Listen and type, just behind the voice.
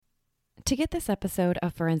To get this episode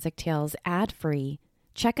of Forensic Tales ad-free,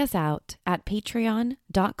 check us out at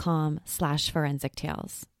patreon.com/Forensic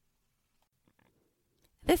Tales.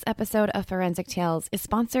 This episode of Forensic Tales is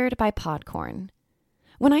sponsored by Podcorn.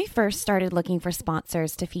 When I first started looking for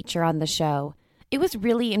sponsors to feature on the show, it was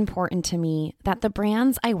really important to me that the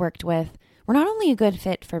brands I worked with were not only a good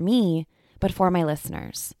fit for me, but for my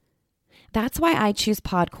listeners. That's why I choose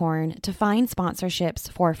Podcorn to find sponsorships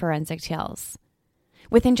for Forensic Tales.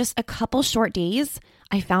 Within just a couple short days,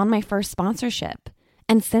 I found my first sponsorship,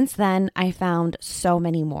 and since then, I found so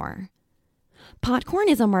many more. Podcorn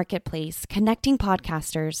is a marketplace connecting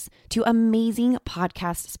podcasters to amazing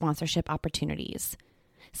podcast sponsorship opportunities,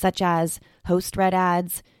 such as host-read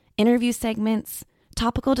ads, interview segments,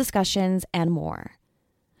 topical discussions, and more.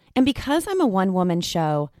 And because I'm a one-woman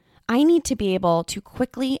show, I need to be able to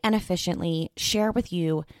quickly and efficiently share with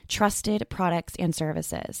you trusted products and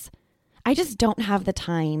services. I just don't have the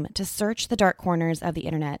time to search the dark corners of the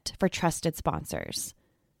internet for trusted sponsors.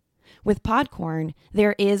 With Podcorn,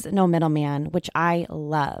 there is no middleman, which I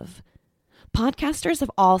love. Podcasters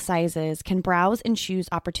of all sizes can browse and choose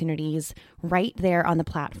opportunities right there on the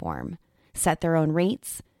platform, set their own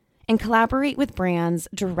rates, and collaborate with brands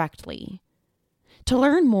directly. To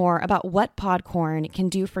learn more about what Podcorn can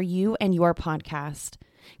do for you and your podcast,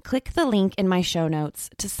 click the link in my show notes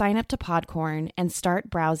to sign up to Podcorn and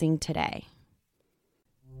start browsing today.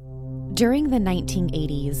 During the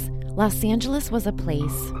 1980s, Los Angeles was a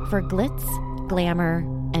place for glitz, glamour,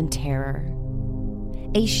 and terror.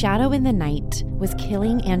 A shadow in the night was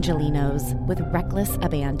killing Angelenos with reckless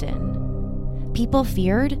abandon. People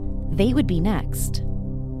feared they would be next.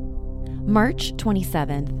 March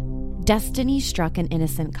 27th, destiny struck an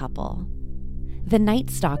innocent couple. The Night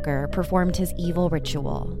Stalker performed his evil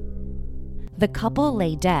ritual. The couple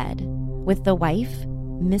lay dead, with the wife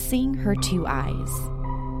missing her two eyes.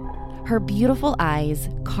 Her beautiful eyes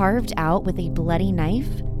carved out with a bloody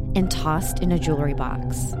knife and tossed in a jewelry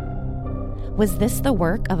box. Was this the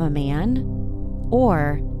work of a man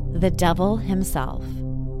or the devil himself?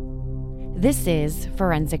 This is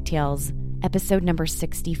Forensic Tales, episode number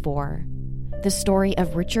 64, the story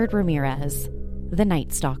of Richard Ramirez, the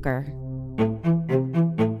Night Stalker.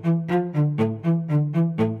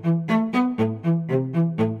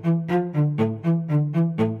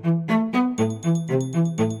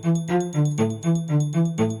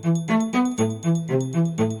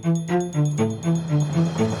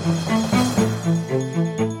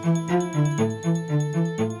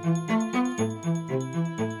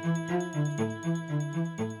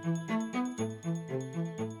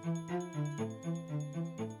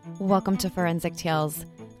 Welcome to Forensic Tales.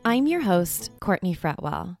 I'm your host, Courtney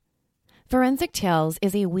Fretwell. Forensic Tales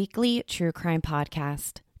is a weekly true crime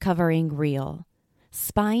podcast covering real,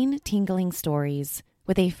 spine-tingling stories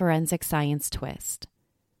with a forensic science twist.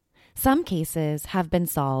 Some cases have been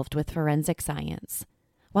solved with forensic science,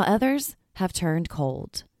 while others have turned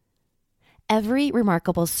cold. Every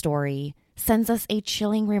remarkable story sends us a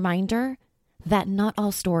chilling reminder that not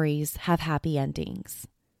all stories have happy endings.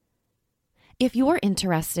 If you're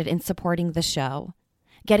interested in supporting the show,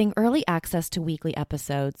 getting early access to weekly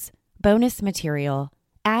episodes, bonus material,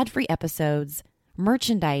 ad-free episodes,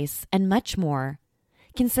 merchandise, and much more,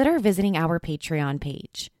 consider visiting our Patreon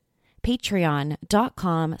page,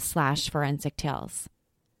 patreon.com/Forensic Tales.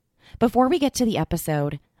 Before we get to the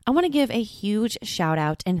episode, I want to give a huge shout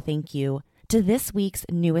out and thank you to this week's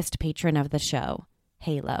newest patron of the show,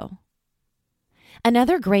 Halo.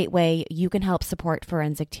 Another great way you can help support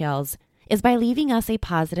Forensic Tales is by leaving us a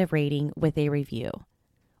positive rating with a review,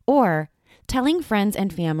 or telling friends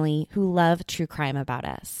and family who love true crime about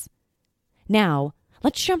us. Now,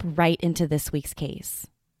 let's jump right into this week's case.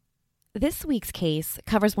 This week's case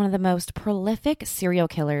covers one of the most prolific serial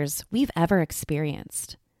killers we've ever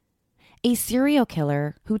experienced. A serial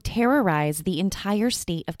killer who terrorized the entire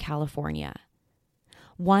state of California.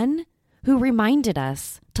 One who reminded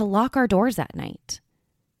us to lock our doors at night.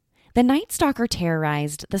 The Night Stalker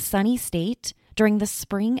terrorized the sunny state during the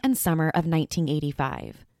spring and summer of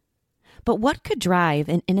 1985. But what could drive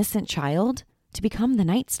an innocent child to become the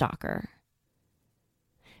Night Stalker?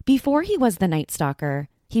 Before he was the Night Stalker,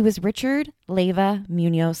 he was Richard Leyva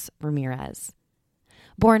Munoz Ramirez,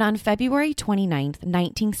 born on February 29,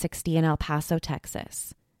 1960 in El Paso,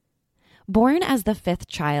 Texas. Born as the fifth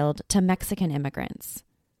child to Mexican immigrants,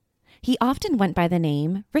 he often went by the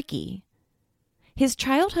name Ricky. His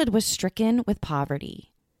childhood was stricken with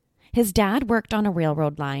poverty. His dad worked on a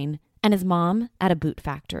railroad line and his mom at a boot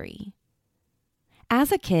factory.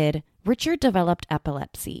 As a kid, Richard developed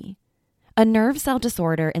epilepsy, a nerve cell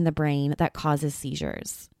disorder in the brain that causes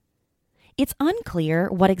seizures. It's unclear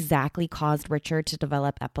what exactly caused Richard to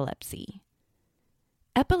develop epilepsy.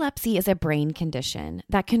 Epilepsy is a brain condition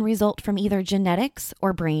that can result from either genetics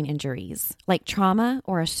or brain injuries, like trauma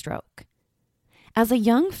or a stroke. As a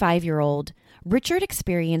young 5-year-old, Richard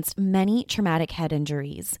experienced many traumatic head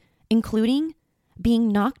injuries, including being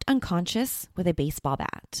knocked unconscious with a baseball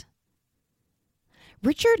bat.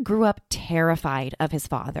 Richard grew up terrified of his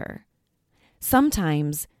father.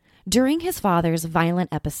 Sometimes, during his father's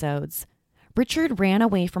violent episodes, Richard ran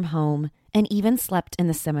away from home and even slept in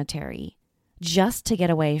the cemetery, just to get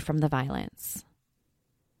away from the violence.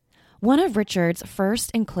 One of Richard's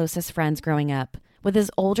first and closest friends growing up was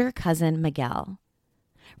his older cousin Miguel.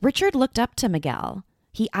 Richard looked up to Miguel.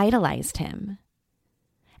 He idolized him.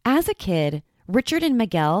 As a kid, Richard and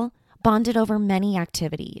Miguel bonded over many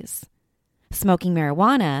activities. Smoking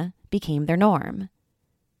marijuana became their norm.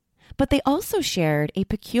 But they also shared a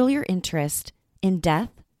peculiar interest in death,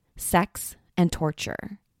 sex, and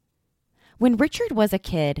torture. When Richard was a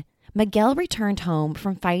kid, Miguel returned home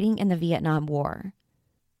from fighting in the Vietnam War.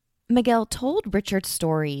 Miguel told Richard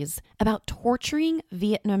stories about torturing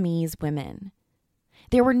Vietnamese women.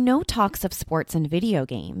 There were no talks of sports and video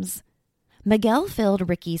games. Miguel filled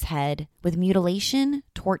Ricky's head with mutilation,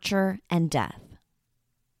 torture, and death.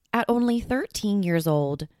 At only 13 years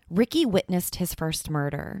old, Ricky witnessed his first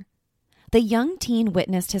murder. The young teen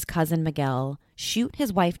witnessed his cousin Miguel shoot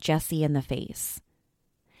his wife Jessie in the face.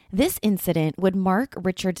 This incident would mark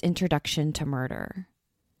Richard's introduction to murder.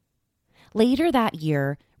 Later that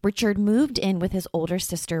year, Richard moved in with his older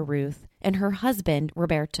sister Ruth and her husband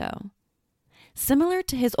Roberto. Similar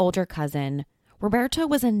to his older cousin, Roberto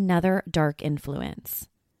was another dark influence.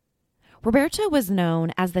 Roberto was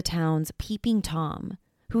known as the town's peeping Tom,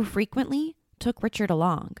 who frequently took Richard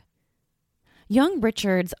along. Young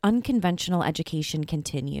Richard's unconventional education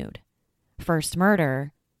continued. First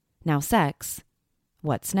murder, now sex.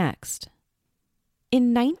 What's next?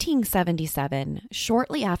 In 1977,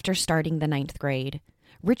 shortly after starting the 9th grade,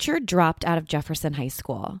 Richard dropped out of Jefferson High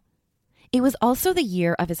School. It was also the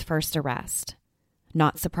year of his first arrest.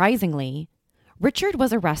 Not surprisingly, Richard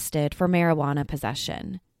was arrested for marijuana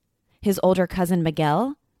possession. His older cousin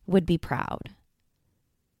Miguel would be proud.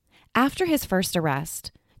 After his first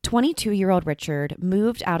arrest, 22-year-old Richard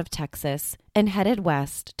moved out of Texas and headed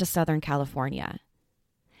west to Southern California.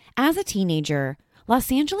 As a teenager,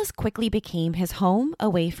 Los Angeles quickly became his home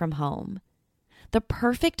away from home, the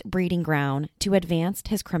perfect breeding ground to advance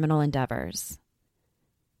his criminal endeavors.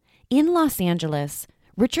 In Los Angeles,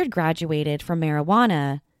 Richard graduated from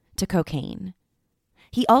marijuana to cocaine.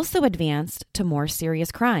 He also advanced to more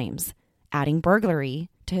serious crimes, adding burglary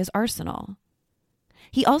to his arsenal.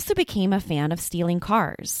 He also became a fan of stealing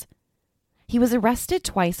cars. He was arrested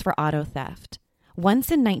twice for auto theft,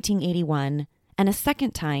 once in 1981 and a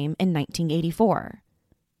second time in 1984.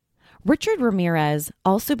 Richard Ramirez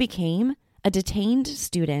also became a detained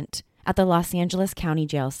student at the Los Angeles County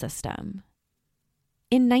Jail System.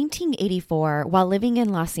 In 1984, while living in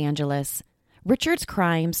Los Angeles, Richard's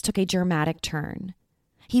crimes took a dramatic turn.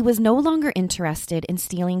 He was no longer interested in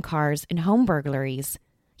stealing cars and home burglaries.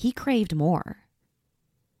 He craved more.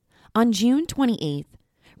 On June 28th,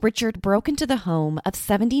 Richard broke into the home of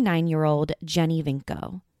 79-year-old Jenny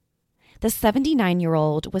Vinco. The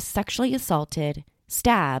 79-year-old was sexually assaulted,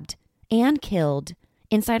 stabbed, and killed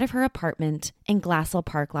inside of her apartment in Glassell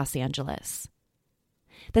Park, Los Angeles.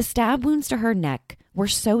 The stab wounds to her neck were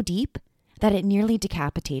so deep that it nearly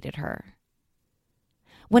decapitated her.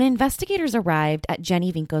 When investigators arrived at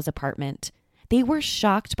Jenny Vinco's apartment, they were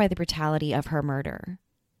shocked by the brutality of her murder.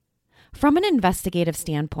 From an investigative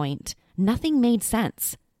standpoint, nothing made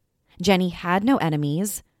sense. Jenny had no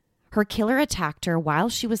enemies, her killer attacked her while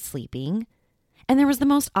she was sleeping, and there was the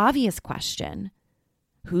most obvious question: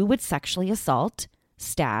 who would sexually assault,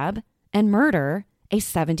 stab, and murder a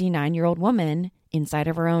 79-year-old woman inside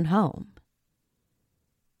of her own home?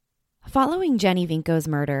 Following Jenny Vinco's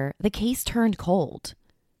murder, the case turned cold.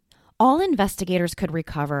 All investigators could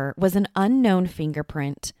recover was an unknown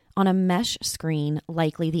fingerprint on a mesh screen,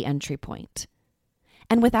 likely the entry point.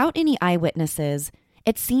 And without any eyewitnesses,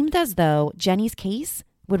 it seemed as though Jenny's case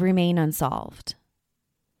would remain unsolved.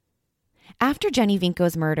 After Jenny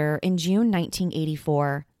Vinco's murder in June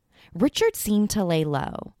 1984, Richard seemed to lay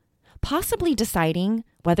low, possibly deciding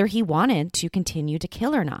whether he wanted to continue to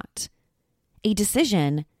kill or not. A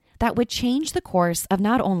decision that would change the course of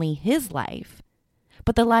not only his life,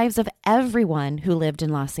 but the lives of everyone who lived in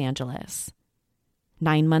Los Angeles.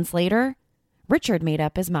 9 months later, Richard made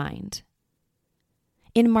up his mind.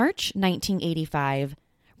 In March 1985,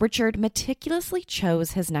 Richard meticulously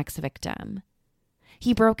chose his next victim.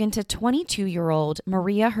 He broke into 22-year-old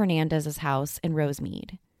Maria Hernandez's house in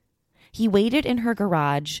Rosemead. He waited in her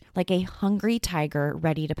garage like a hungry tiger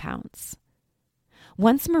ready to pounce.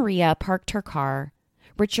 Once Maria parked her car,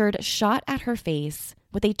 Richard shot at her face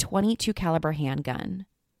with a .22 caliber handgun.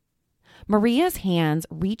 Maria's hands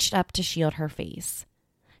reached up to shield her face.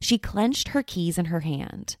 She clenched her keys in her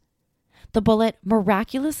hand. The bullet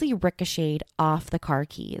miraculously ricocheted off the car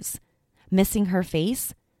keys, missing her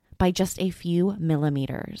face by just a few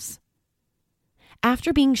millimeters.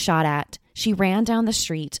 After being shot at, she ran down the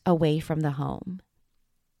street away from the home.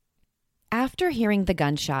 After hearing the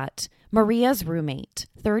gunshot, Maria's roommate,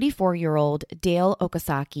 34-year-old Dale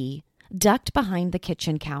Okazaki, ducked behind the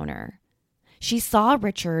kitchen counter. She saw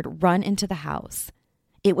Richard run into the house.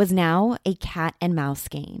 It was now a cat and mouse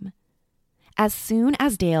game. As soon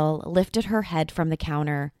as Dale lifted her head from the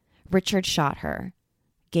counter, Richard shot her.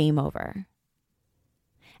 Game over.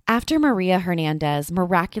 After Maria Hernandez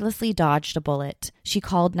miraculously dodged a bullet, she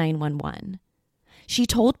called 911. She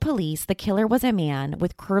told police the killer was a man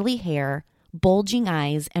with curly hair, bulging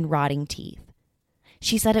eyes, and rotting teeth.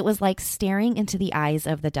 She said it was like staring into the eyes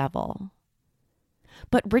of the devil.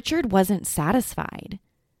 But Richard wasn't satisfied.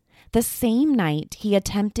 The same night he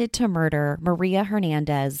attempted to murder Maria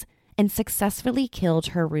Hernandez and successfully killed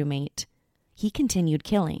her roommate, he continued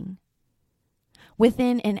killing.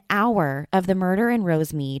 Within an hour of the murder in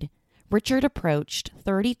Rosemead, Richard approached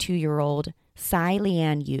 32-year-old Tsai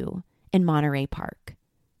Lian Yu in Monterey Park.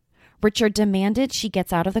 Richard demanded she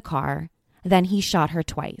gets out of the car, then he shot her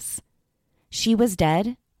twice. She was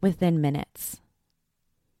dead within minutes.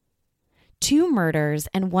 2 murders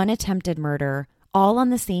and 1 attempted murder, all on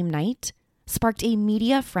the same night, sparked a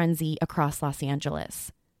media frenzy across Los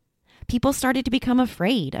Angeles. People started to become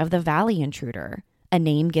afraid of the Valley Intruder, a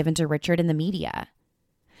name given to Richard in the media.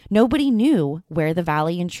 Nobody knew where the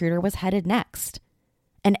Valley Intruder was headed next,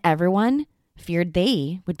 and everyone feared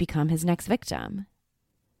they would become his next victim.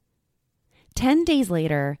 10 days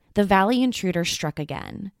later, the Valley Intruder struck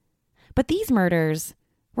again. But these murders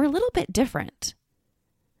were a little bit different.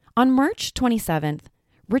 On March 27th,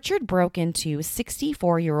 Richard broke into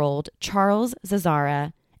 64-year-old Charles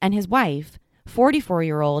Zazzara and his wife,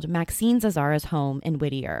 44-year-old Maxine Zazzara's home in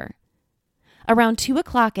Whittier. Around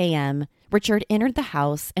 2:00 a.m., Richard entered the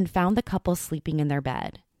house and found the couple sleeping in their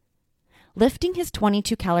bed. Lifting his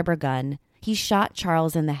 .22 caliber gun, he shot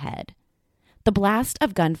Charles in the head. The blast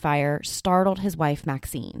of gunfire startled his wife,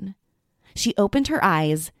 Maxine. She opened her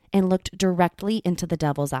eyes and looked directly into the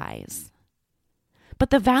devil's eyes.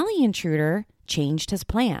 But the Valley Intruder changed his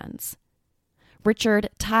plans. Richard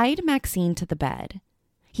tied Maxine to the bed.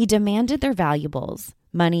 He demanded their valuables,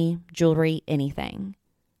 money, jewelry, anything.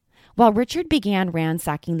 While Richard began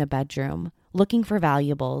ransacking the bedroom, looking for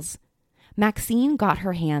valuables, Maxine got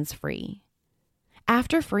her hands free.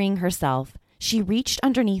 After freeing herself, she reached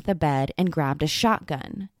underneath the bed and grabbed a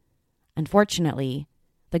shotgun. Unfortunately,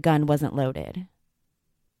 the gun wasn't loaded.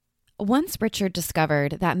 Once Richard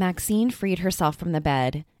discovered that Maxine freed herself from the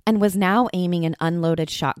bed and was now aiming an unloaded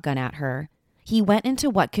shotgun at her, he went into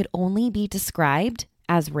what could only be described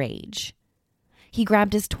as rage. He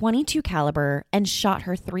grabbed his .22 caliber and shot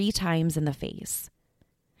her 3 times in the face.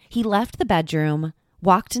 He left the bedroom,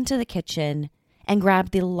 walked into the kitchen, and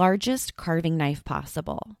grabbed the largest carving knife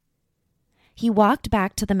possible. He walked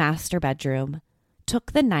back to the master bedroom,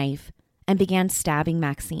 took the knife, and began stabbing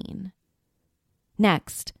Maxine.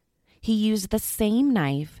 Next, he used the same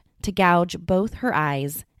knife to gouge both her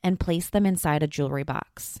eyes and place them inside a jewelry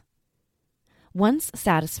box. Once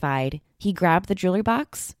satisfied, he grabbed the jewelry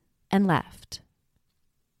box and left.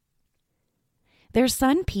 Their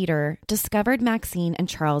son, Peter, discovered Maxine and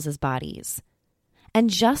Charles's bodies. And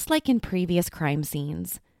just like in previous crime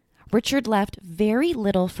scenes, Richard left very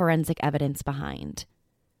little forensic evidence behind.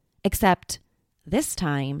 Except, this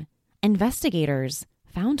time, investigators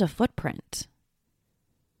found a footprint.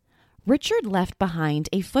 Richard left behind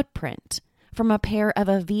a footprint from a pair of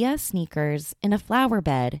Avia sneakers in a flower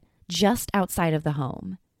bed just outside of the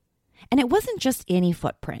home. And it wasn't just any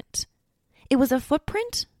footprint. It was a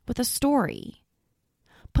footprint with a story.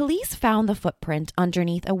 Police found the footprint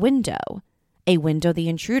underneath a window the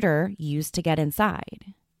intruder used to get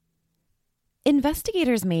inside.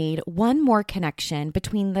 Investigators made one more connection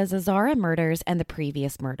between the Zazzara murders and the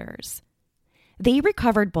previous murders. They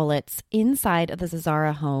recovered bullets inside of the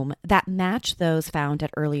Zazzara home that matched those found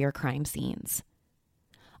at earlier crime scenes.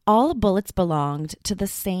 All bullets belonged to the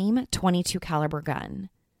same .22 caliber gun.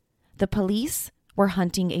 The police were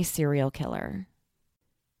hunting a serial killer.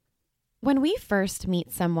 When we first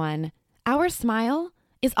meet someone, our smile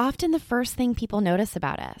is often the first thing people notice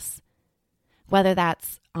about us. Whether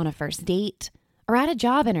that's on a first date, or at a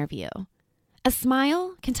job interview. A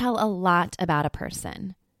smile can tell a lot about a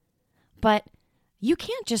person. But you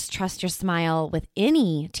can't just trust your smile with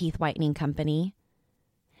any teeth whitening company.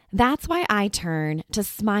 That's why I turn to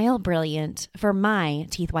Smile Brilliant for my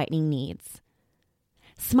teeth whitening needs.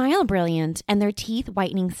 Smile Brilliant and their teeth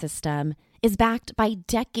whitening system is backed by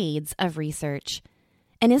decades of research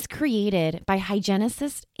and is created by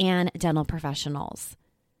hygienists and dental professionals.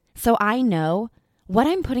 So I know what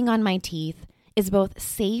I'm putting on my teeth is both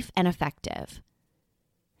safe and effective.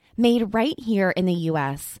 Made right here in the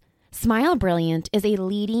U.S., Smile Brilliant is a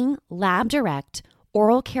leading lab-direct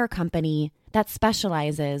oral care company that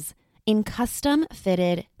specializes in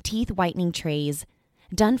custom-fitted teeth whitening trays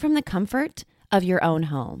done from the comfort of your own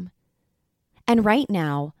home. And right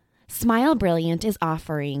now, Smile Brilliant is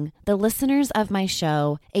offering the listeners of my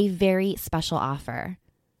show a very special offer.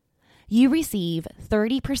 You receive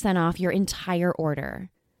 30% off your entire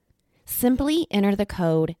order. Simply enter the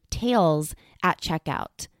code TALES at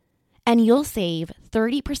checkout, and you'll save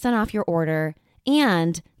 30% off your order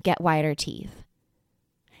and get whiter teeth.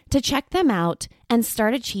 To check them out and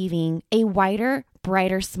start achieving a whiter,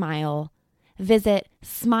 brighter smile, visit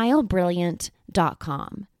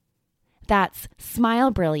smilebrilliant.com. That's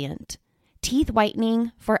Smile Brilliant, teeth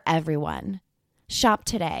whitening for everyone. Shop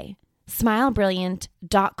today,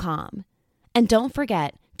 smilebrilliant.com. And don't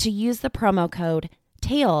forget to use the promo code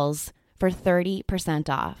TALES for 30%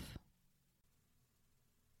 off.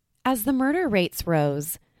 As the murder rates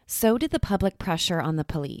rose, so did the public pressure on the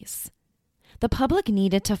police. The public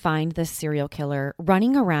needed to find this serial killer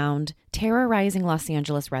running around, terrorizing Los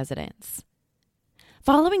Angeles residents.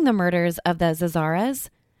 Following the murders of the Zazaras,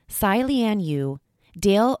 Tsai Lian Yu,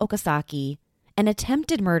 Dale Okasaki, and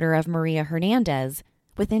attempted murder of Maria Hernandez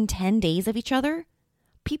within 10 days of each other,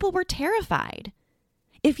 people were terrified.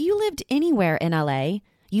 If you lived anywhere in LA,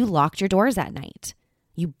 you locked your doors at night.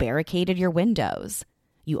 You barricaded your windows.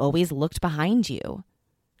 You always looked behind you.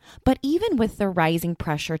 But even with the rising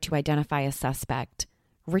pressure to identify a suspect,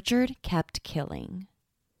 Richard kept killing.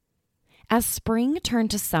 As spring turned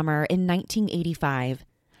to summer in 1985,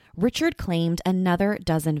 Richard claimed another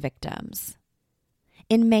dozen victims.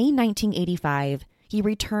 In May 1985, he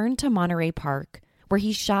returned to Monterey Park, where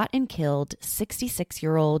he shot and killed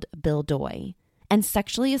 66-year-old Bill Doi and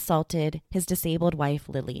sexually assaulted his disabled wife,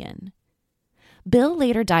 Lillian. Bill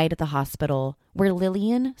later died at the hospital, where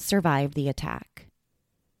Lillian survived the attack.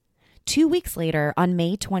 2 weeks later, on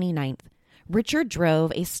May 29th, Richard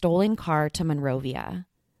drove a stolen car to Monrovia.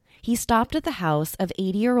 He stopped at the house of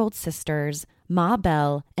 80-year-old sisters Ma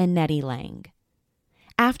Bell and Nettie Lang.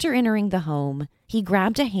 After entering the home, he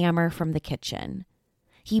grabbed a hammer from the kitchen.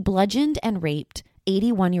 He bludgeoned and raped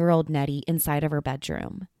 81-year-old Nettie inside of her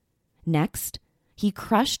bedroom. Next, he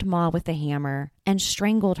crushed Ma with a hammer and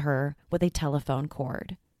strangled her with a telephone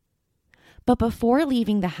cord. But before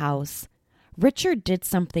leaving the house, Richard did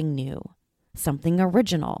something new, something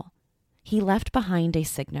original. He left behind a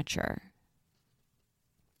signature.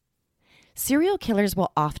 Serial killers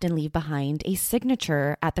will often leave behind a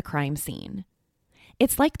signature at the crime scene.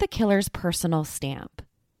 It's like the killer's personal stamp.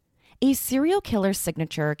 A serial killer's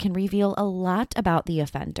signature can reveal a lot about the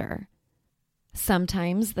offender.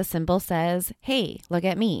 Sometimes the symbol says, "Hey, look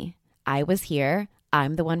at me. I was here.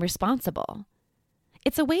 I'm the one responsible."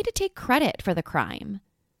 It's a way to take credit for the crime.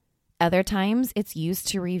 Other times, it's used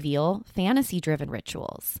to reveal fantasy-driven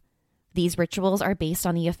rituals. These rituals are based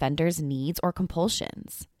on the offender's needs or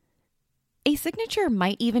compulsions. A signature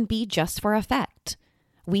might even be just for effect.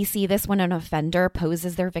 We see this when an offender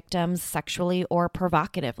poses their victims sexually or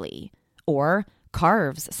provocatively, or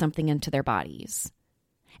carves something into their bodies.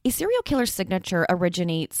 A serial killer's signature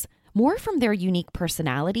originates more from their unique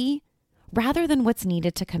personality rather than what's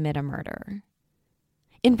needed to commit a murder.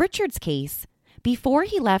 In Richard's case, before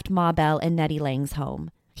he left Ma Bell and Nettie Lang's home,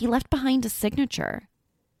 he left behind a signature,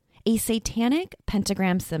 a satanic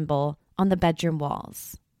pentagram symbol on the bedroom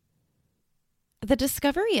walls. The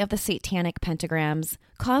discovery of the satanic pentagrams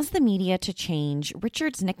caused the media to change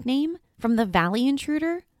Richard's nickname from the Valley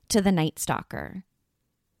Intruder to the Night Stalker.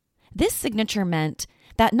 This signature meant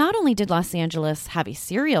that not only did Los Angeles have a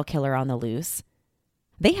serial killer on the loose,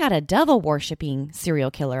 they had a devil-worshipping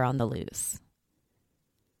serial killer on the loose.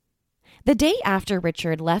 The day after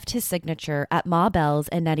Richard left his signature at Ma Bell's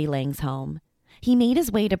and Nettie Lang's home, he made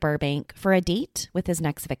his way to Burbank for a date with his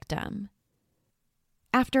next victim.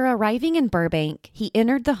 After arriving in Burbank, he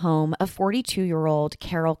entered the home of 42-year-old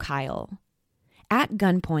Carol Kyle. At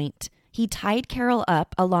gunpoint, he tied Carol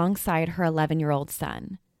up alongside her 11-year-old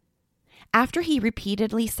son. After he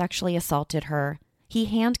repeatedly sexually assaulted her, he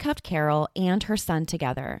handcuffed Carol and her son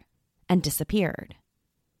together and disappeared.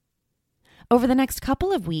 Over the next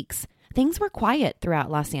couple of weeks, things were quiet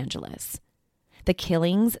throughout Los Angeles. The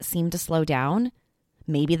killings seemed to slow down.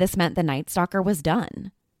 Maybe this meant the Night Stalker was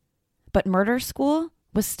done. But murder school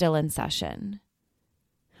was still in session.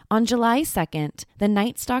 On July 2nd, the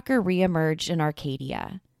Night Stalker reemerged in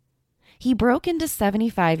Arcadia. He broke into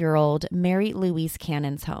 75-year-old Mary Louise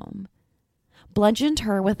Cannon's home, bludgeoned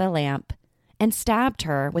her with a lamp, and stabbed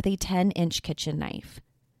her with a 10-inch kitchen knife.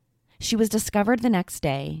 She was discovered the next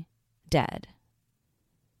day, dead.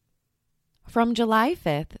 From July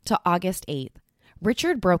 5th to August 8th,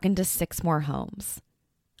 Richard broke into 6 more homes.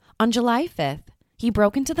 On July 5th, he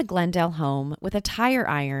broke into the Glendale home with a tire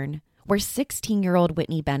iron where 16-year-old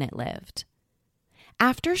Whitney Bennett lived.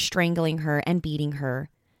 After strangling her and beating her,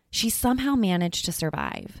 she somehow managed to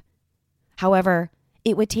survive. However,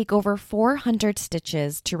 it would take over 400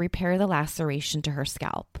 stitches to repair the laceration to her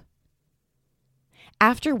scalp.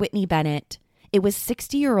 After Whitney Bennett, it was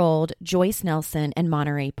 60-year-old Joyce Nelson in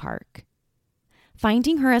Monterey Park.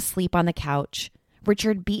 Finding her asleep on the couch,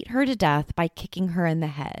 Richard beat her to death by kicking her in the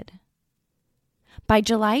head. By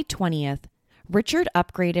July 20th, Richard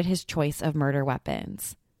upgraded his choice of murder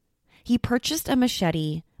weapons. He purchased a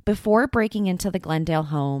machete before breaking into the Glendale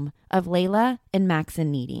home of Layla and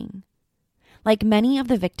Maxon Needing. Like many of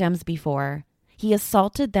the victims before, he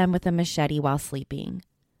assaulted them with a machete while sleeping.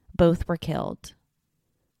 Both were killed.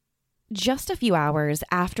 Just a few hours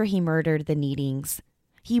after he murdered the Needings,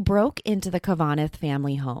 he broke into the Kavanagh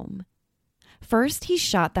family home. First, he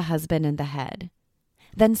shot the husband in the head,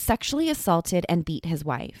 then sexually assaulted and beat his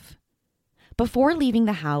wife. Before leaving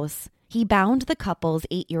the house, he bound the couple's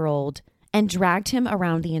 8-year-old and dragged him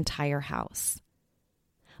around the entire house.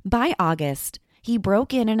 By August, he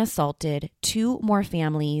broke in and assaulted 2 more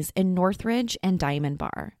families in Northridge and Diamond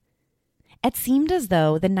Bar. It seemed as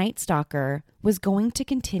though the Night Stalker was going to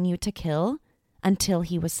continue to kill until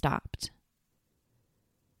he was stopped.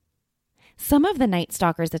 Some of the Night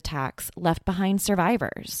Stalker's attacks left behind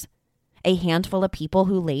survivors, a handful of people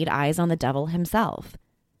who laid eyes on the devil himself,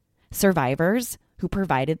 survivors who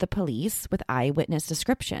provided the police with eyewitness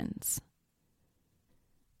descriptions.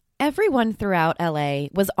 Everyone throughout LA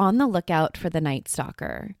was on the lookout for the Night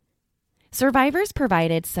Stalker. Survivors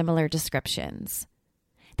provided similar descriptions.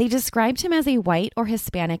 They described him as a white or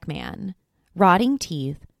Hispanic man, rotting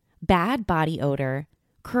teeth, bad body odor,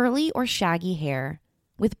 curly or shaggy hair,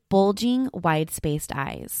 with bulging, wide-spaced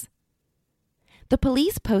eyes. The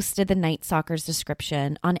police posted the Night Stalker's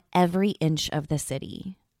description on every inch of the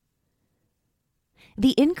city.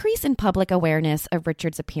 The increase in public awareness of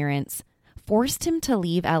Richard's appearance forced him to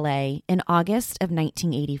leave LA in August of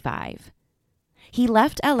 1985. He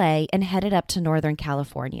left LA and headed up to Northern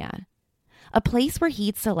California, a place where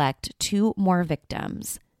he'd select 2 more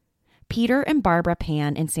victims, Peter and Barbara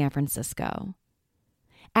Pan in San Francisco.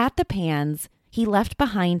 At the Pans, he left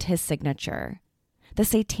behind his signature, the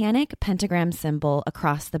satanic pentagram symbol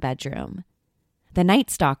across the bedroom. The Night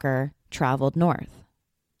Stalker traveled north.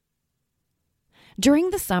 During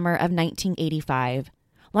the summer of 1985,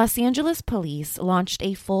 Los Angeles police launched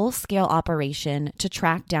a full-scale operation to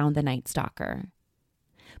track down the Night Stalker.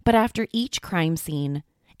 But after each crime scene,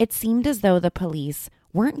 it seemed as though the police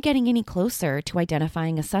weren't getting any closer to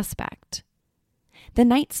identifying a suspect. The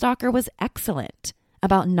Night Stalker was excellent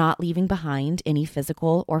about not leaving behind any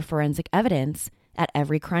physical or forensic evidence at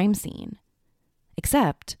every crime scene.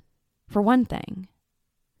 Except for one thing.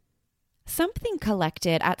 Something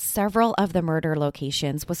collected at several of the murder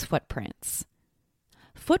locations was footprints.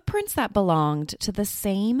 Footprints that belonged to the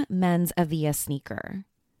same men's Avia sneaker.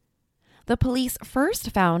 The police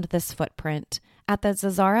first found this footprint at the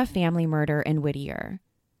Zazzara family murder in Whittier,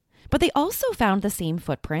 but they also found the same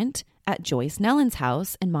footprint at Joyce Nellen's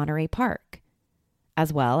house in Monterey Park,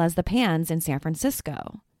 as well as the Pans in San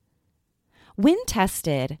Francisco. When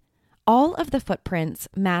tested, all of the footprints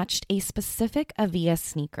matched a specific Avia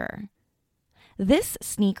sneaker. This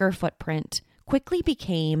sneaker footprint quickly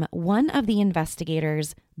became one of the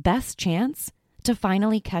investigators' best chance to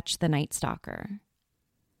finally catch the Night Stalker.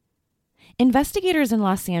 Investigators in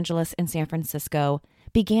Los Angeles and San Francisco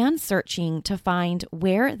began searching to find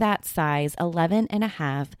where that size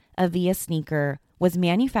 11.5 Avia sneaker was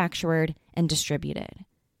manufactured and distributed.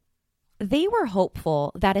 They were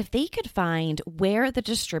hopeful that if they could find where the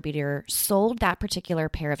distributor sold that particular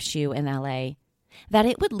pair of shoe in LA, that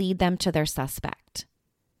it would lead them to their suspect.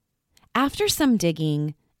 After some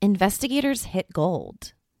digging, investigators hit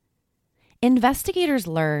gold. Investigators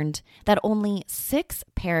learned that only 6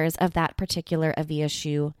 pairs of that particular Avia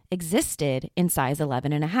shoe existed in size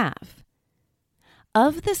 11.5.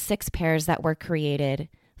 Of the 6 pairs that were created,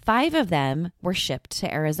 5 of them were shipped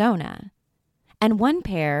to Arizona. and one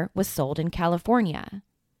pair was sold in California.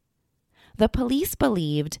 The police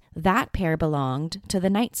believed that pair belonged to the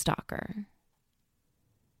Night Stalker.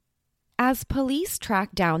 As police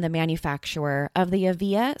tracked down the manufacturer of the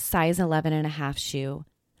Avia size 11.5 shoe,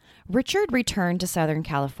 Richard returned to Southern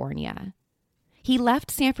California. He left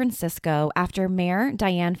San Francisco after Mayor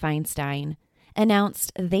Dianne Feinstein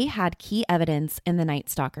announced they had key evidence in the Night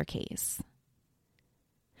Stalker case.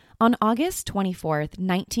 On August 24,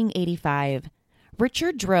 1985,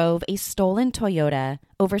 Richard drove a stolen Toyota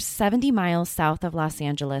over 70 miles south of Los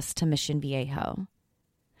Angeles to Mission Viejo.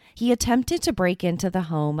 He attempted to break into the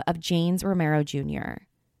home of James Romero Jr.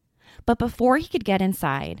 But before he could get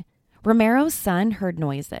inside, Romero's son heard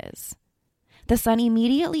noises. The son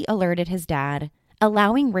immediately alerted his dad,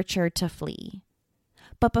 allowing Richard to flee.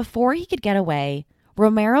 But before he could get away,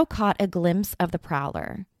 Romero caught a glimpse of the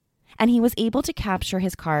prowler, and he was able to capture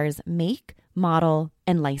his car's make, model,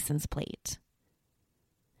 and license plate.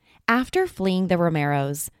 After fleeing the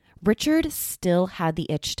Romeros, Richard still had the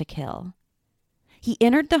itch to kill. He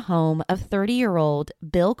entered the home of 30-year-old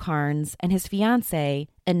Bill Carnes and his fiancée,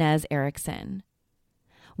 Inez Erickson.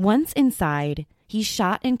 Once inside, he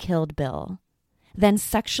shot and killed Bill, then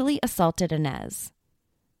sexually assaulted Inez.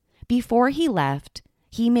 Before he left,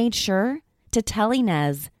 he made sure to tell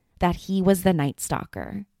Inez that he was the Night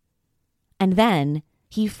Stalker. And then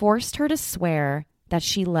he forced her to swear that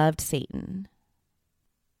she loved Satan.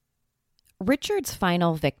 Richard's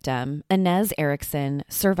final victim, Inez Erickson,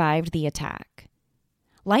 survived the attack.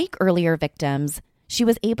 Like earlier victims, she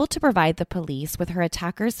was able to provide the police with her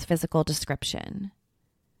attacker's physical description.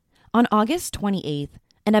 On August 28th,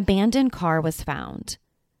 an abandoned car was found.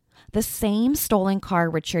 The same stolen car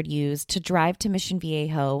Richard used to drive to Mission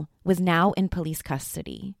Viejo was now in police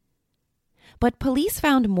custody. But police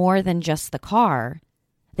found more than just the car.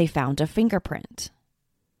 They found a fingerprint.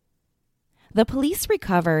 The police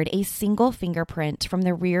recovered a single fingerprint from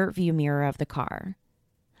the rear view mirror of the car.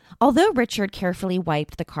 Although Richard carefully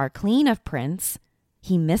wiped the car clean of prints,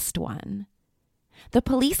 he missed one. The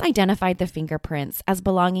police identified the fingerprints as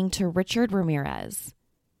belonging to Richard Ramirez.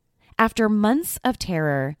 After months of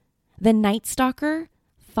terror, the Night Stalker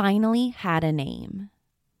finally had a name.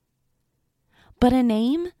 But a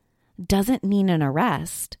name doesn't mean an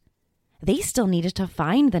arrest. They still needed to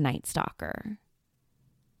find the Night Stalker.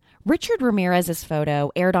 Richard Ramirez's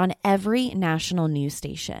photo aired on every national news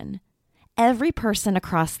station. Every person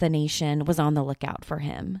across the nation was on the lookout for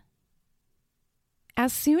him.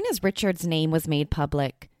 As soon as Richard's name was made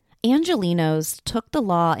public, Angelenos took the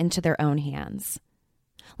law into their own hands.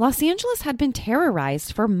 Los Angeles had been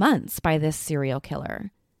terrorized for months by this serial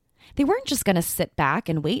killer. They weren't just going to sit back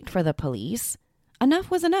and wait for the police. Enough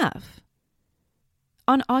was enough.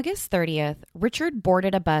 On August 30th, Richard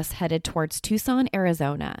boarded a bus headed towards Tucson,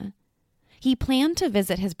 Arizona. He planned to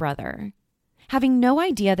visit his brother. Having no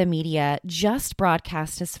idea the media just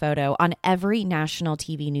broadcast his photo on every national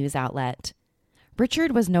TV news outlet,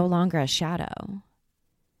 Richard was no longer a shadow.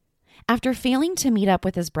 After failing to meet up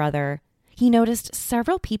with his brother, he noticed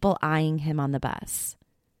several people eyeing him on the bus.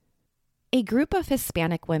 A group of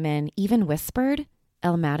Hispanic women even whispered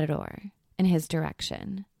El Matador in his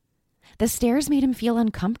direction. The stares made him feel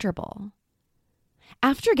uncomfortable.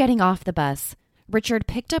 After getting off the bus, Richard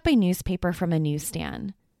picked up a newspaper from a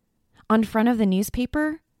newsstand. On front of the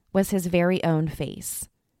newspaper was his very own face,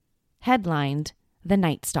 headlined, "The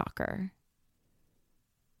Night Stalker."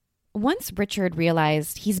 Once Richard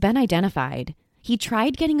realized he's been identified, he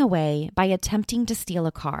tried getting away by attempting to steal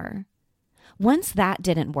a car. Once that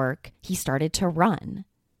didn't work, he started to run.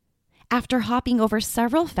 After hopping over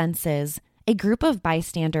several fences, a group of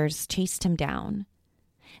bystanders chased him down.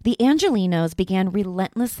 The Angelenos began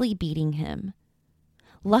relentlessly beating him.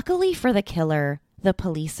 Luckily for the killer, the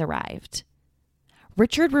police arrived.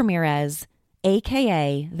 Richard Ramirez,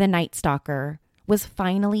 a.k.a. the Night Stalker, was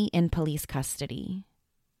finally in police custody.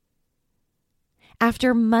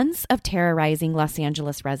 After months of terrorizing Los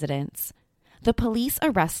Angeles residents, the police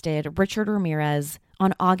arrested Richard Ramirez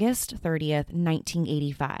on August 30th,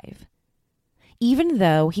 1985. Even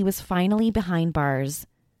though he was finally behind bars,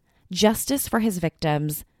 justice for his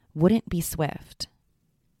victims wouldn't be swift.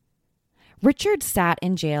 Richard sat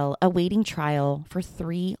in jail awaiting trial for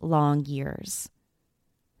 3 long years.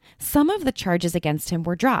 Some of the charges against him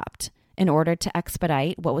were dropped in order to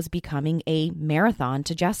expedite what was becoming a marathon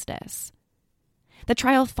to justice. The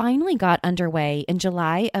trial finally got underway in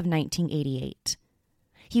July of 1988.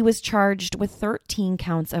 He was charged with 13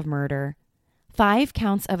 counts of murder, 5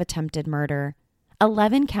 counts of attempted murder,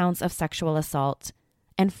 11 counts of sexual assault,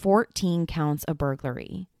 and 14 counts of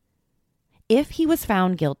burglary. If he was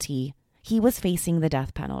found guilty, he was facing the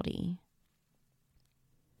death penalty.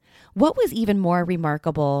 What was even more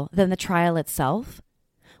remarkable than the trial itself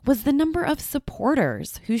was the number of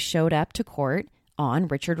supporters who showed up to court on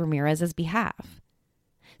Richard Ramirez's behalf.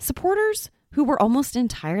 Supporters who were almost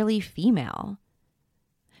entirely female.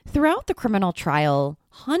 Throughout the criminal trial,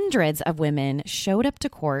 hundreds of women showed up to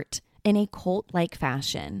court in a cult-like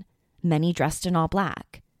fashion, many dressed in all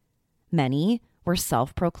black. Many were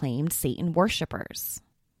self-proclaimed Satan worshipers.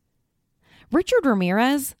 Richard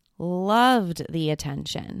Ramirez loved the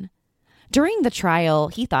attention. During the trial,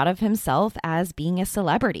 he thought of himself as being a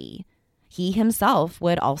celebrity. He himself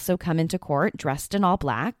would also come into court dressed in all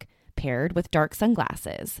black, paired with dark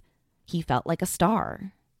sunglasses. He felt like a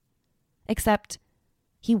star. Except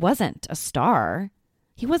he wasn't a star.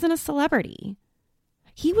 He wasn't a celebrity.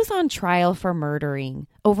 He was on trial for murdering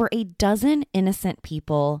over a dozen innocent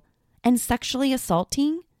people and sexually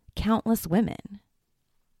assaulting countless women.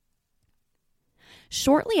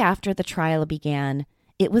 Shortly after the trial began,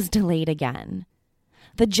 it was delayed again.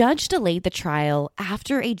 The judge delayed the trial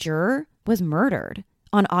after a juror was murdered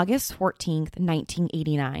on August 14th,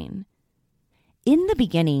 1989. In the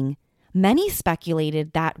beginning, many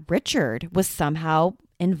speculated that Richard was somehow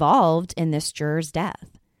involved in this juror's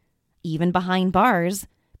death. Even behind bars,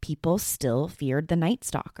 people still feared the Night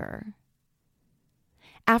Stalker.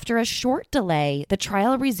 After a short delay, the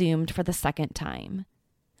trial resumed for the second time.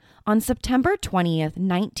 On September 20th,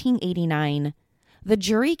 1989, the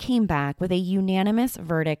jury came back with a unanimous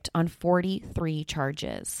verdict on 43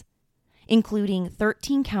 charges, including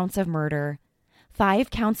 13 counts of murder,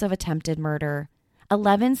 5 counts of attempted murder,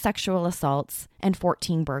 11 sexual assaults, and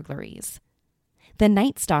 14 burglaries. The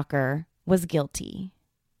Night Stalker was guilty.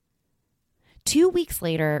 2 weeks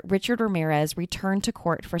later, Richard Ramirez returned to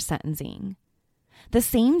court for sentencing. The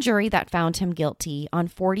same jury that found him guilty on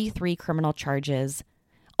 43 criminal charges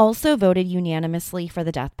also voted unanimously for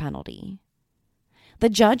the death penalty. The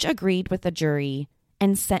judge agreed with the jury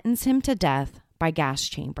and sentenced him to death by gas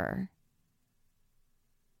chamber.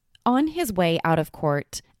 On his way out of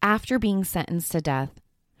court after being sentenced to death,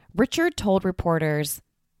 Richard told reporters,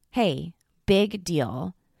 "Hey, big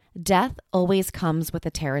deal. Death always comes with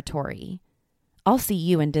the territory. I'll see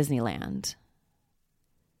you in Disneyland."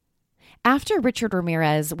 After Richard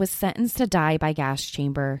Ramirez was sentenced to die by gas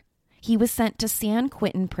chamber, he was sent to San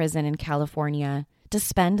Quentin Prison in California to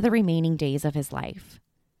spend the remaining days of his life.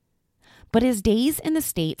 But his days in the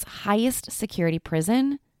state's highest security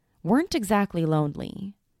prison weren't exactly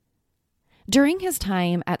lonely. During his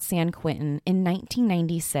time at San Quentin in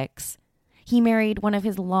 1996, he married one of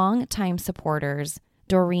his longtime supporters,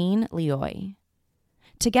 Doreen Lioy.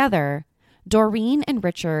 Together, Doreen and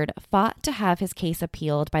Richard fought to have his case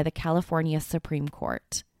appealed by the California Supreme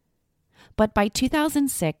Court. But by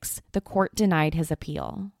 2006, the court denied his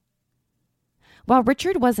appeal. While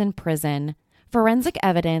Richard was in prison, forensic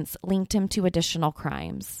evidence linked him to additional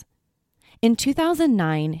crimes. In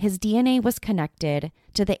 2009, his DNA was connected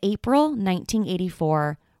to the April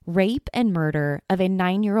 1984 rape and murder of a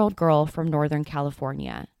 9-year-old girl from Northern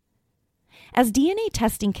California. As DNA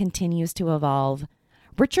testing continues to evolve,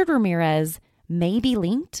 Richard Ramirez may be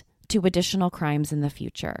linked to additional crimes in the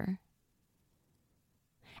future.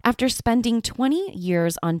 After spending 20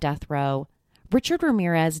 years on death row, Richard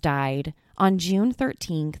Ramirez died on June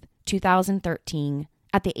 13th, 2013,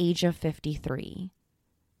 at the age of 53.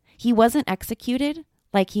 He wasn't executed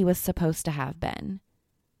like he was supposed to have been.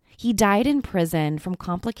 He died in prison from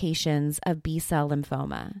complications of B-cell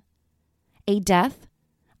lymphoma, a death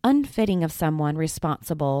unfitting of someone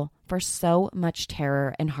responsible for so much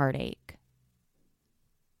terror and heartache.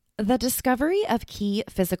 The discovery of key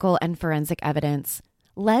physical and forensic evidence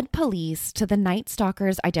led police to the Night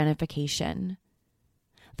Stalker's identification.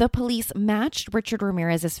 The police matched Richard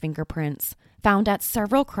Ramirez's fingerprints found at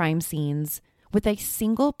several crime scenes with a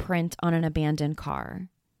single print on an abandoned car.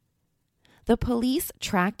 The police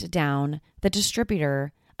tracked down the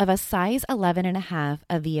distributor of a size 11.5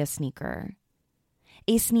 Avia sneaker,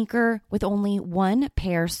 a sneaker with only one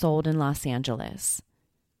pair sold in Los Angeles.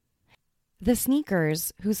 The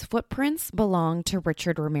sneakers whose footprints belonged to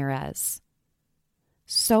Richard Ramirez.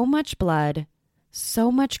 So much blood,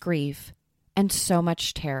 so much grief, and so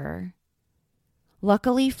much terror.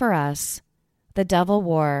 Luckily for us, the devil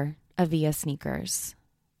wore Avia sneakers.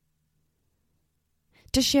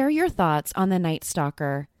 To share your thoughts on the Night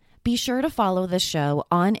Stalker, be sure to follow the show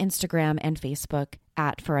on Instagram and Facebook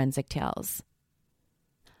at Forensic Tales.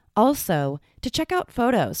 Also, to check out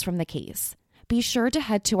photos from the case, be sure to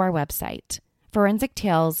head to our website,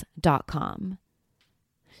 forensictales.com.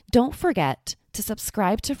 Don't forget to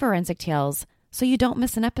subscribe to Forensic Tales so you don't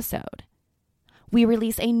miss an episode. We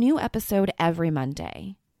release a new episode every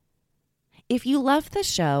Monday. If you love the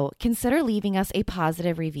show, consider leaving us a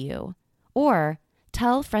positive review or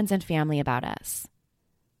tell friends and family about us.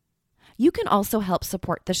 You can also help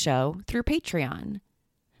support the show through Patreon.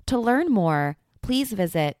 To learn more, please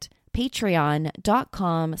visit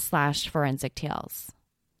patreon.com/forensictales.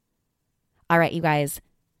 All right, you guys,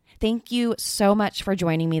 thank you so much for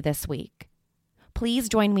joining me this week. Please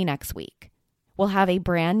join me next week. We'll have a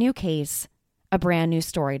brand new case, a brand new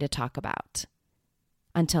story to talk about.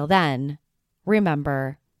 Until then,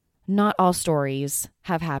 remember, not all stories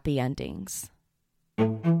have happy endings.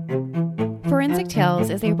 Forensic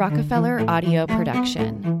Tales is a Rockefeller audio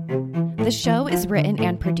production. The show is written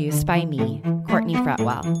and produced by me, Courtney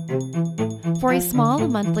Fretwell. For a small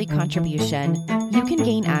monthly contribution, you can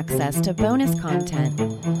gain access to bonus content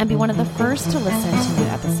and be one of the first to listen to new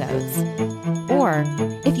episodes. Or,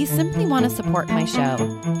 if you simply want to support my show,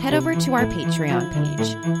 head over to our Patreon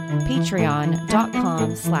page,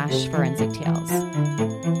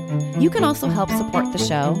 patreon.com/forensictales. You can also help support the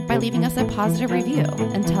show by leaving us a positive review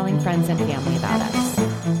and telling friends and family about us.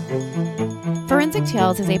 Forensic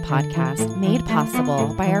Tales is a podcast made possible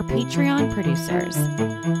by our Patreon producers,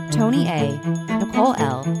 Tony A., Nicole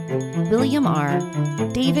L., William R.,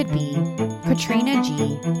 David B., Katrina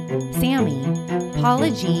G., Sammy, Paula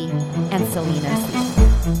G., and Selena C.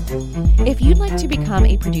 If you'd like to become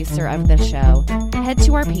a producer of the show, head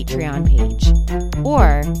to our Patreon page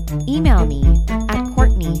or email me at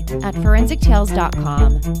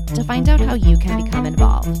Courtney@forensictales.com to find out how you can become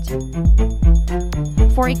involved.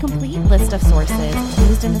 For a complete list of sources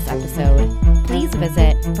used in this episode, please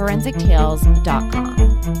visit forensictales.com.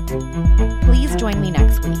 Please join me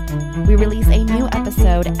next week. We release a new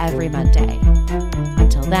episode every Monday.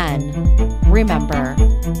 Until then, remember,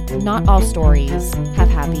 not all stories have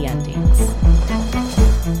happy endings.